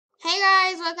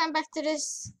guys, welcome back to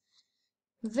this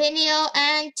video,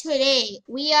 and today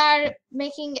we are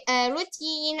making a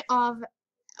routine of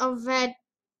a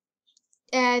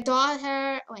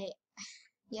daughter. Wait,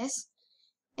 yes,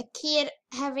 a kid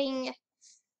having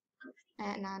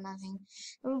no, nothing.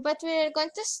 But we're going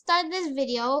to start this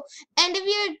video, and if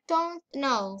you don't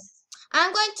know,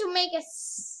 I'm going to make a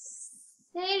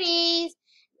series.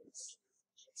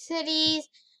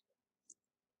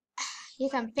 You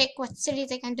can pick what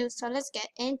series I can do. So let's get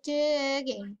into the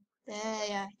game.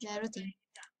 The routine.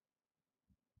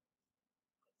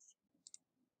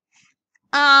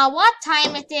 What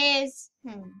time it is?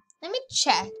 Let me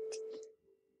check.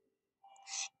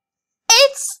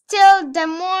 It's still the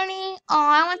morning. Oh,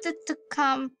 I wanted to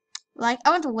come. I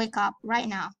want to wake up right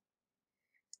now.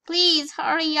 Please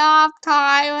hurry up,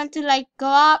 Ty. I want to go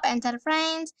up and tell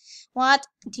friends. What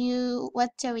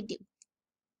shall we do?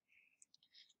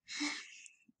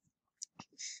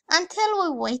 Until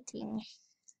we're waiting.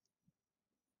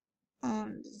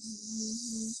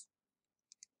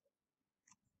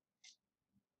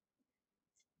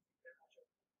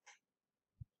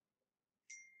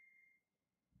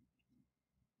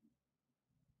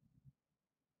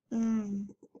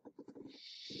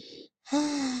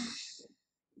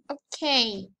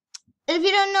 Okay. If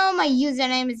you don't know, my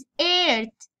username is Earth.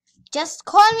 Just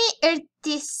call me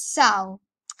Earthisau.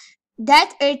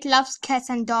 That Earth loves cats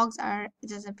and dogs are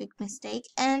just a big mistake.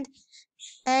 And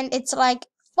it's like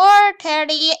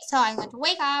 4:30, so I'm going to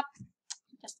wake up.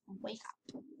 Just wake up.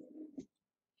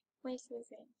 Wait.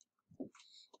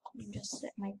 Just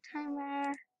set my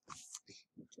timer.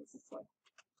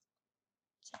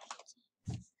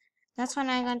 That's when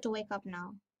I'm going to wake up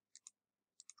now.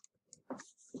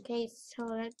 Okay, so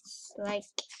let's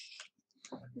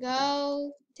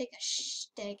go take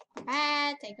a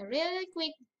bath, take a really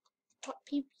quick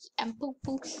pee and poo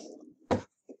poo.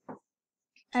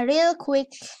 A real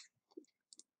quick.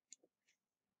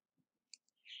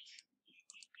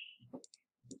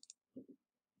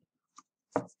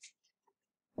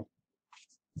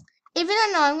 If you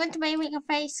don't know, I'm going to make a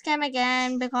face cam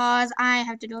again because I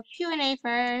have to do a Q&A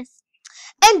first.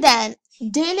 And then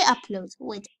daily uploads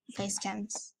with face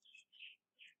cams.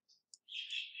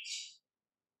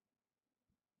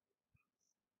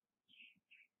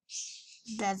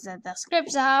 That's the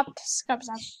scripts up.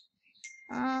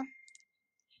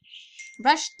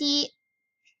 Brush teeth.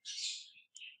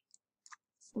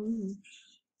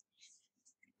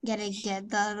 Gotta get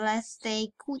the let's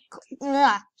stay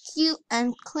cute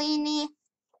and cleany,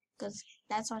 because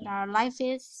that's what our life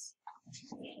is.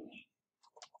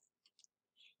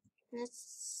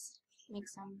 Let's make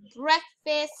some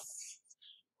breakfast.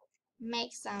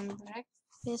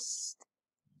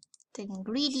 The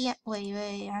ingredient. Wait,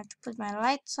 I have to put my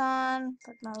lights on.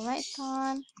 Put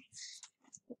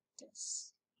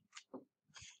this.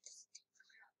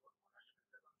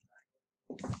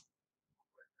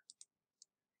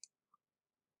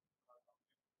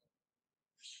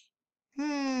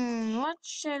 What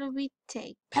shall we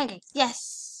take? Pancakes,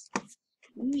 yes.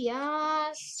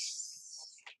 Yes.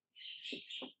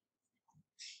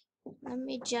 Let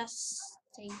me just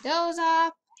take those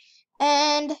off.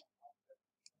 And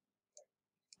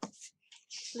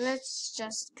let's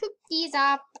just cook these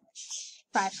up.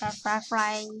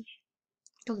 Fry.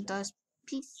 Cook those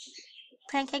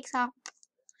pancakes up.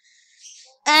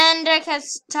 And Derek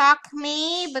has stalked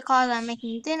me because I'm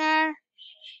making dinner.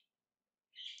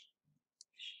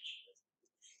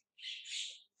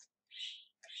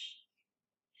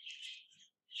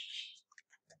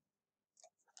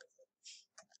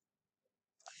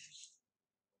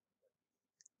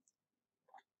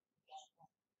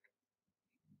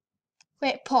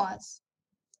 Wait, pause.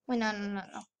 Wait, no.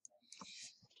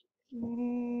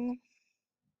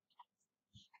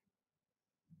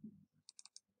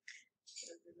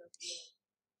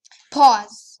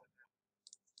 Pause.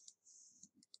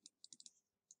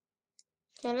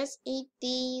 Okay, let's eat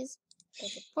these.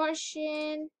 Take a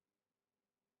portion.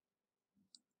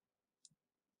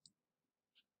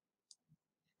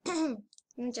 Let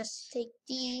me just take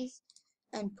these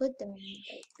and put them in the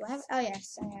plate. Do I have? Oh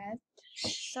yes, I have.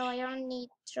 So I don't need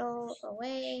to throw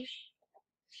away.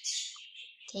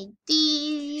 Take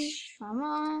these. Come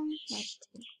on. Let's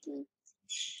take these.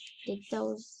 Take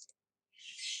those.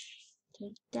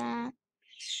 Take that.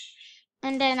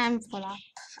 And then I'm full up.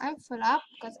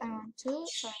 Because I want to,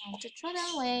 so I want to throw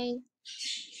them away.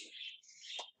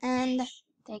 And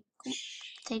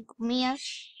take meal.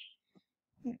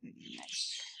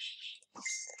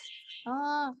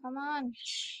 Oh, come on.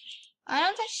 I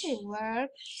don't actually work.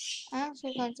 I'm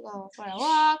actually going to go for a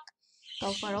walk,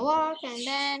 and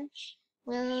then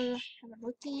We'll have a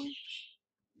routine.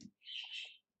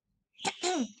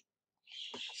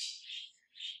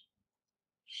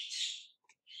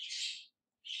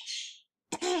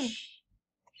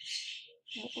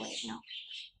 Wait, no.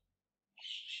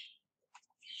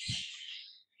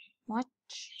 What?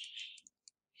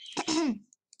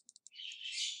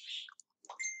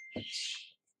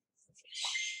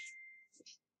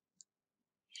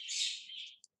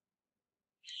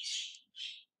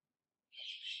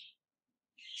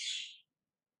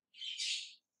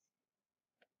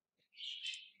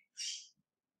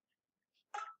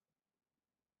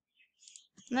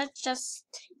 Let's just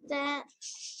take that.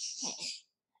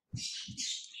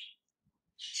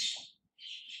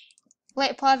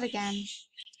 Wait, pause again.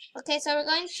 Okay, so we're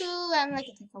going to like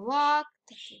take a walk.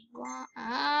 Take a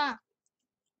walk.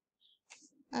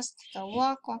 Let's take a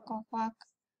walk, walk, walk, walk.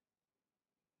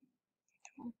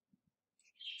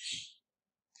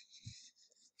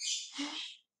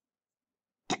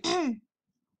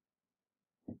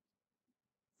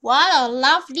 What a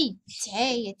lovely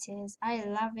day it is. I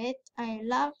love it. I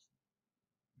love.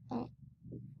 Oh,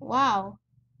 wow.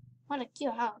 What a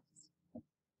cute house.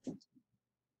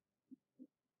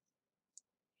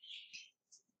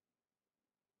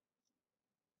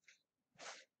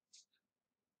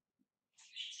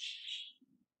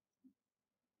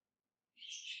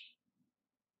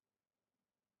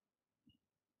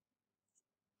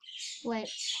 Wait,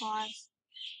 pause.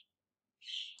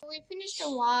 We finished the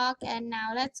walk and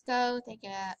now let's go take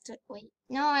a. Wait,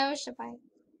 no, I wish to buy.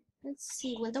 Let's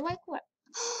see, will the bike work?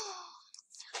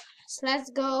 So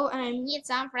let's go and meet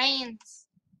some friends.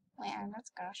 Wait,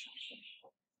 let's go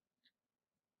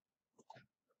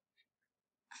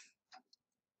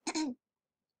shopping.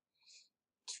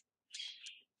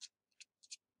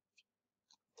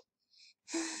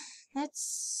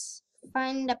 Let's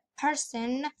find a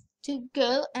person to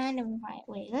go and invite.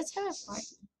 Wait, let's have a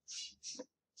party.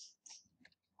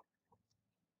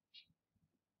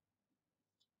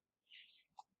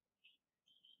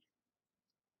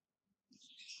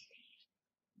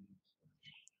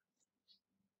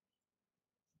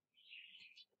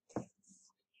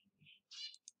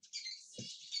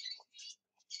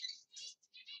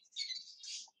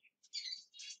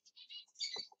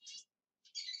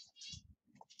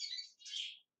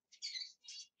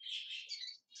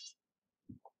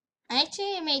 I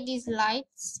actually made these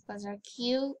lights because they're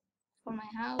cute for my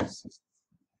house.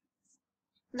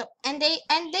 Look, and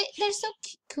they're so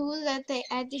cool that they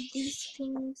added these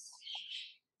things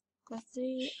because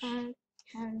they are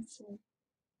handsome.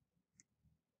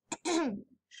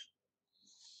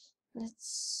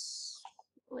 Let's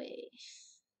wait.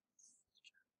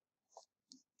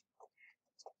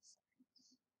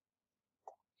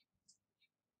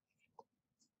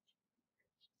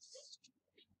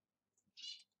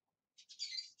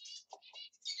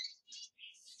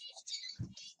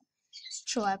 Let's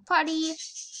throw a party.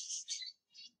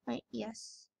 Wait,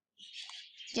 yes.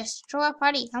 Just throw a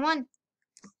party. Come on.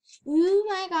 Oh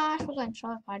my gosh, we're going to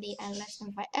throw a party and let's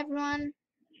invite everyone.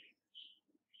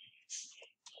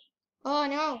 Oh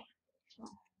no.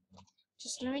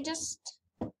 Just let me just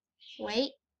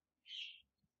wait.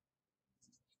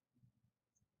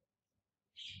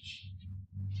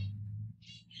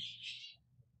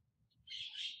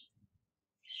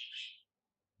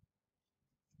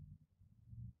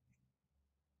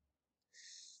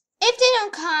 If they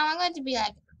don't come, I'm going to be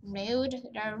like rude.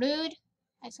 They're rude.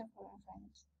 Except for my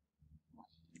friends.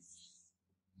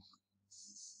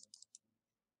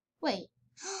 Wait.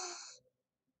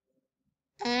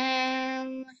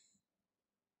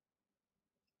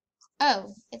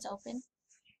 Oh, it's open.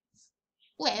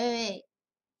 Wait.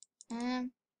 Knock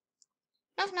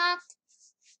knock.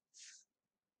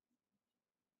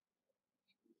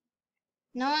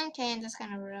 No one came. That's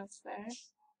kind of rude.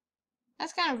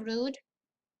 That's kind of rude.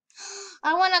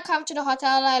 I want to come to the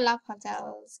hotel. I love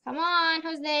hotels. Come on,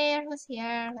 who's there? Who's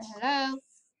here? Hello.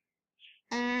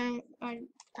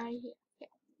 Are you here?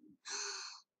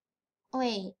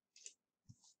 Wait.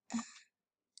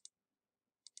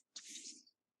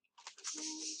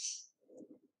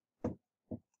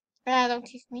 Don't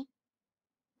kick me.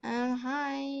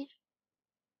 Hi.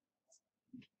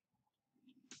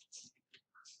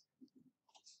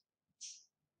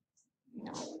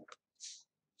 No.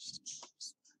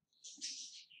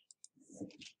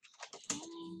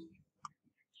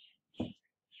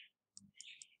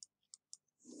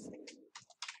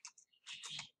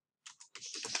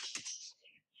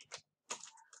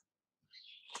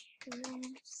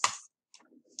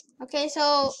 Okay,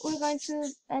 so we're going to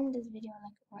end this video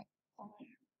like right over.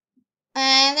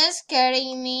 And they're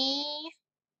scaring me.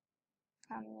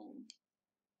 Coming.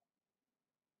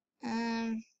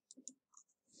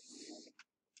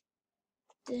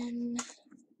 Then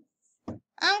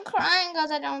I'm crying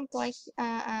because I don't like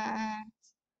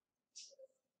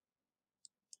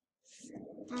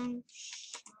I'm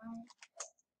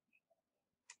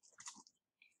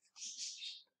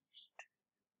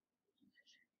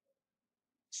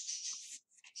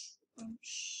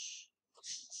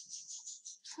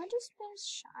how to spell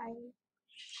shy?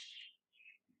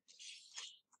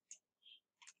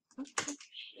 Okay.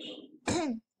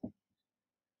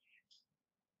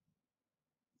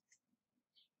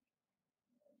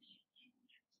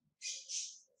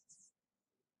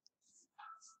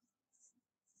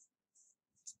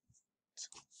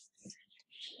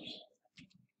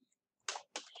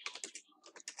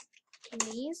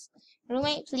 Please,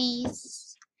 roommate,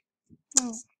 please.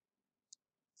 Hmm.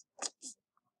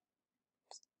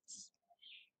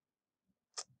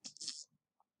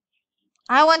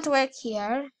 I want to work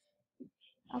here.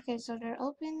 Okay, so they're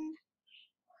open.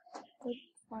 Good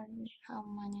for how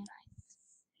many nights?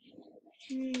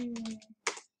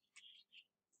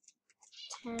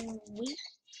 10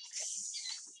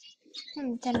 weeks.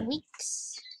 10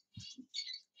 weeks.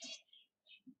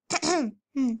 10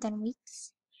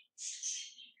 weeks.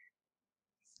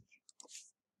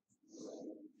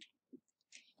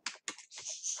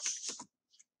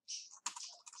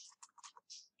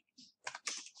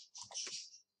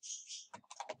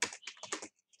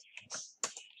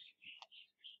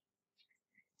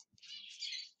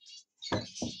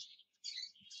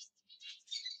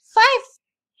 Five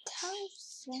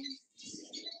thousand.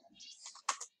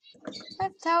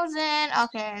 5,000.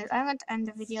 Okay, I'm going to end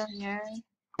the video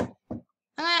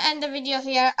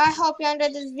here. I hope you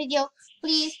enjoyed this video.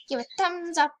 Please give a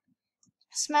thumbs up,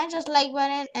 smash that like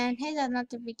button, and hit that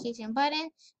notification button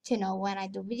to know when I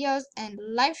do videos and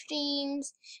live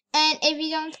streams. And if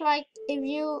you don't like, if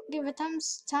you give a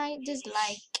thumbs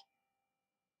dislike,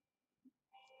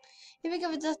 if you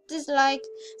give it a dislike,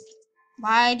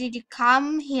 why did you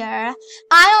come here?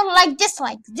 I don't like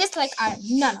dislikes. Dislikes are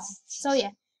no. So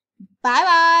yeah, bye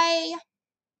bye.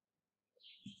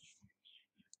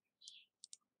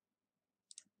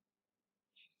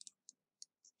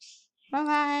 Bye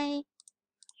bye.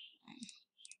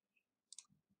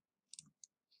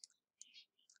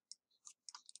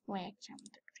 Wait,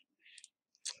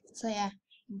 so yeah,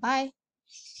 bye.